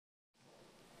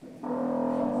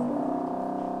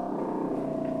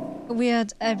We're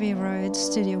at Abbey Road,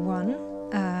 Studio One,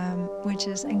 which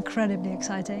is incredibly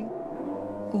exciting.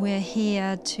 We're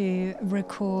here to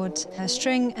record a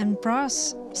string and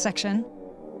brass section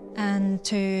and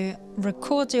to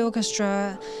record the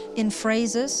orchestra in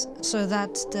phrases so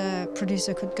that the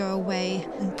producer could go away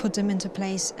and put them into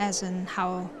place as in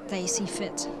how they see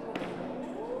fit.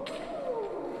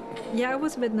 Yeah, I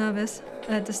was a bit nervous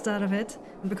at the start of it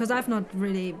because I've not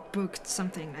really booked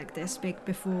something like this big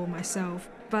before myself.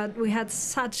 But we had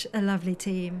such a lovely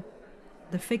team.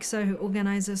 The fixer who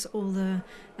organizes all the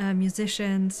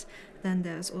musicians, then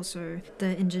there's also the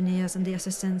engineers and the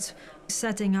assistants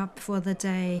setting up for the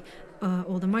day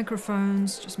all the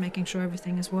microphones, just making sure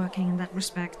everything is working in that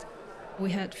respect.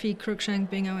 We had Fee Cruikshank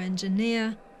being our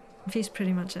engineer. Fee's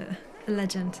pretty much a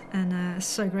legend and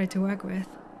so great to work with.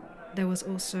 There was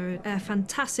also a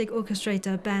fantastic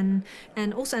orchestrator, Ben,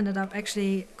 and also ended up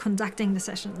actually conducting the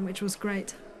session, which was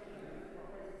great.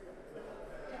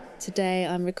 Today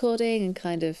I'm recording and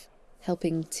kind of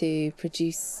helping to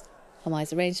produce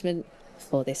Homay's arrangement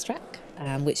for this track,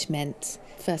 which meant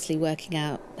firstly working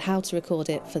out how to record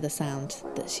it for the sound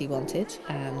that she wanted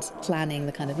and planning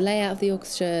the kind of layout of the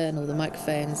orchestra and all the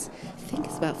microphones. I think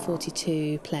it's about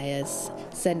 42 players,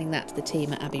 sending that to the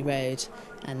team at Abbey Road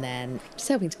and then just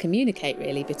helping to communicate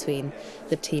really between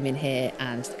the team in here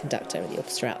and the conductor and the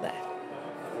orchestra out there.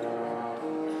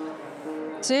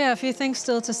 So yeah, a few things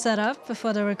still to set up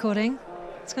before the recording.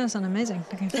 It's going to sound amazing.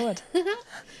 Looking forward.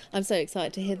 I'm so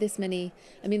excited to hear this many.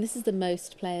 I mean, this is the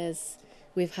most players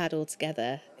we've had all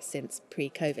together since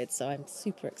pre-COVID, so I'm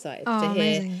super excited to hear.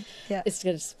 Amazing. Yeah. It's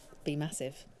going to be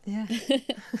massive. Yeah.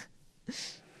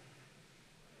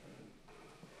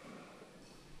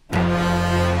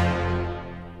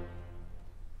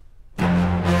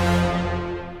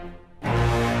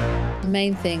 The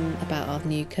main thing about our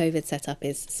new COVID setup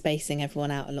is spacing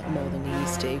everyone out a lot more than we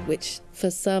used to, which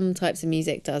for some types of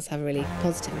music does have a really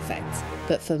positive effect.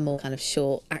 But for more kind of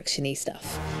short, actiony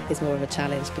stuff, it's more of a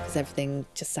challenge because everything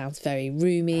just sounds very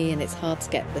roomy and it's hard to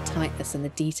get the tightness and the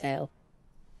detail.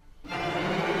 I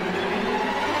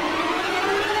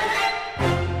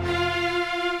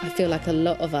feel like a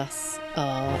lot of us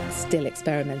are still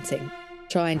experimenting,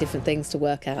 trying different things to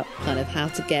work out kind of how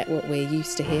to get what we're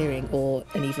used to hearing or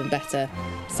an even better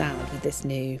sound with this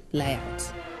new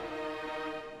layout.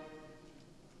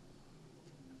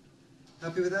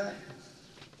 Happy with that?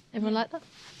 Everyone like that?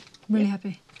 Really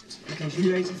happy. Okay, should we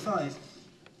do 85?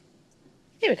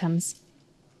 Here it comes.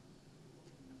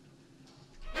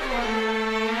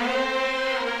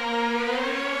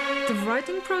 The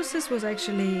writing process was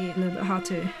actually a little bit hard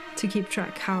to keep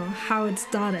track how it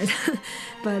started.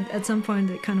 But at some point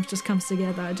it kind of just comes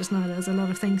together. I just know there's a lot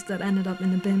of things that ended up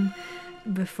in the bin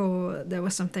before there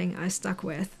was something I stuck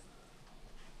with.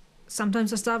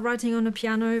 Sometimes I start writing on the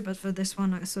piano, but for this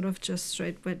one I sort of just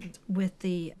straight went with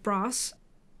the brass.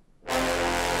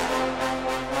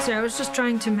 So I was just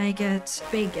trying to make it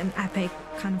big and epic,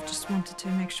 kind of just wanted to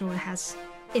make sure it has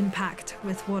impact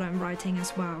with what I'm writing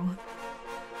as well.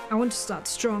 I want to start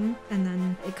strong and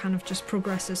then it kind of just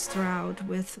progresses throughout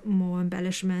with more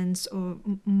embellishments or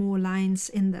more lines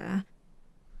in there.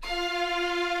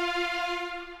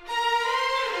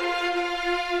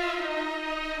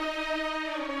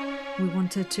 We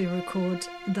wanted to record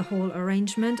the whole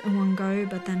arrangement in one go,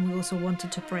 but then we also wanted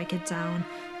to break it down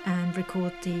and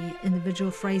record the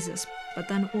individual phrases, but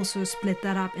then also split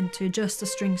that up into just the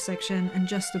string section and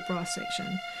just the brass section,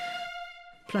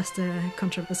 plus the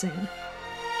contrabassoon.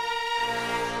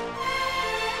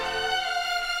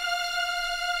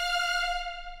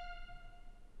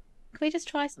 Can we just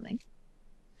try something?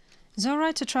 Is it all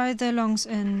right to try the longs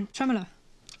in tremolo?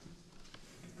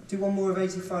 Do one more of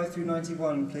 85 through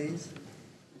 91, please.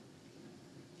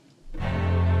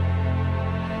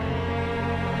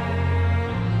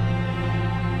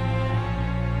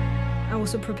 I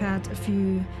also prepared a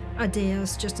few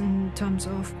ideas just in terms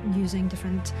of using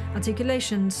different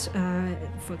articulations.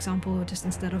 For example, just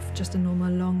instead of just a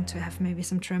normal long to have maybe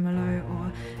some tremolo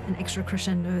or an extra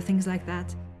crescendo, things like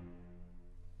that.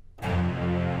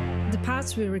 The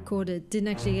parts we recorded didn't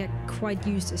actually get quite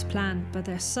used as planned, but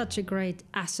they're such a great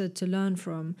asset to learn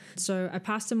from. So I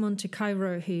passed them on to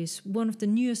Cairo, who's one of the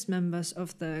newest members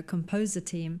of the composer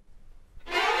team.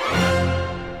 So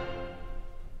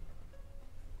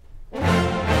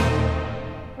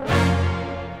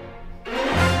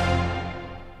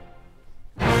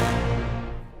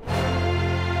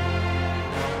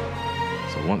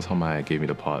once Homay gave me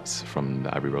the parts from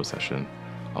the Abbey Road session,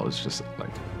 I was just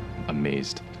like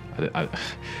amazed.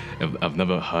 I've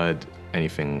never heard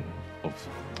anything of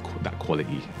that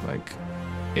quality, like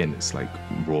in its like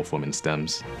raw form in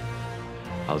stems.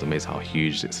 I was amazed how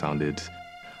huge it sounded.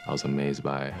 I was amazed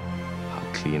by how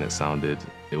clean it sounded.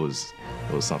 It was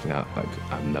something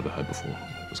I've never heard before.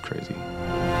 It was crazy.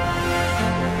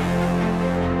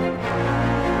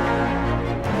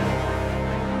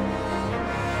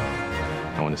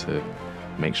 I wanted to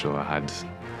make sure I had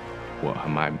what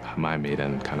Homay made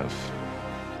and kind of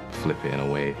flip it in a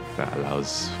way that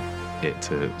allows it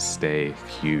to stay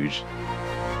huge.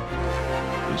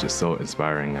 It was just so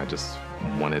inspiring. I just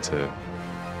wanted to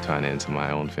turn it into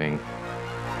my own thing.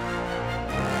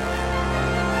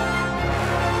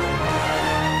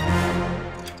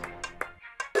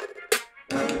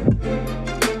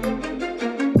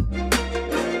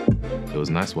 It was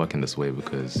nice working this way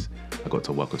because I got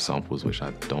to work with samples which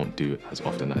I don't do as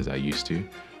often as I used to.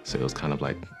 So it was kind of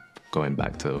like going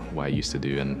back to what I used to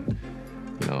do and,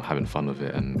 you know, having fun with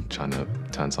it and trying to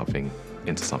turn something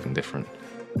into something different.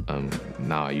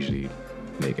 Now I usually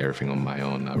make everything on my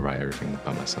own. I write everything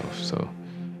by myself. So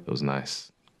it was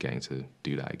nice getting to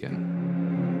do that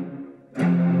again.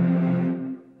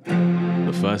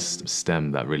 The first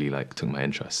stem that really took my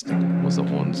interest was the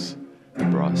horns, the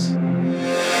brass.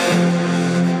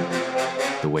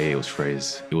 The way it was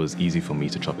phrased, it was easy for me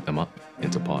to chop them up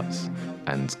into parts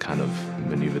and kind of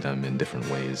maneuver them in different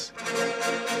ways.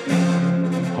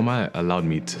 Homay allowed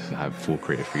me to have full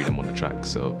creative freedom on the track,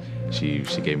 so she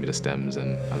gave me the stems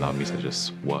and allowed me to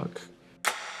just work.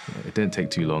 It didn't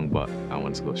take too long, but I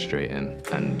wanted to go straight in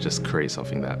and just create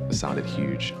something that sounded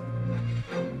huge.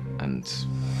 And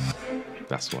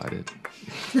that's what I did.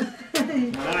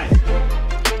 Nice.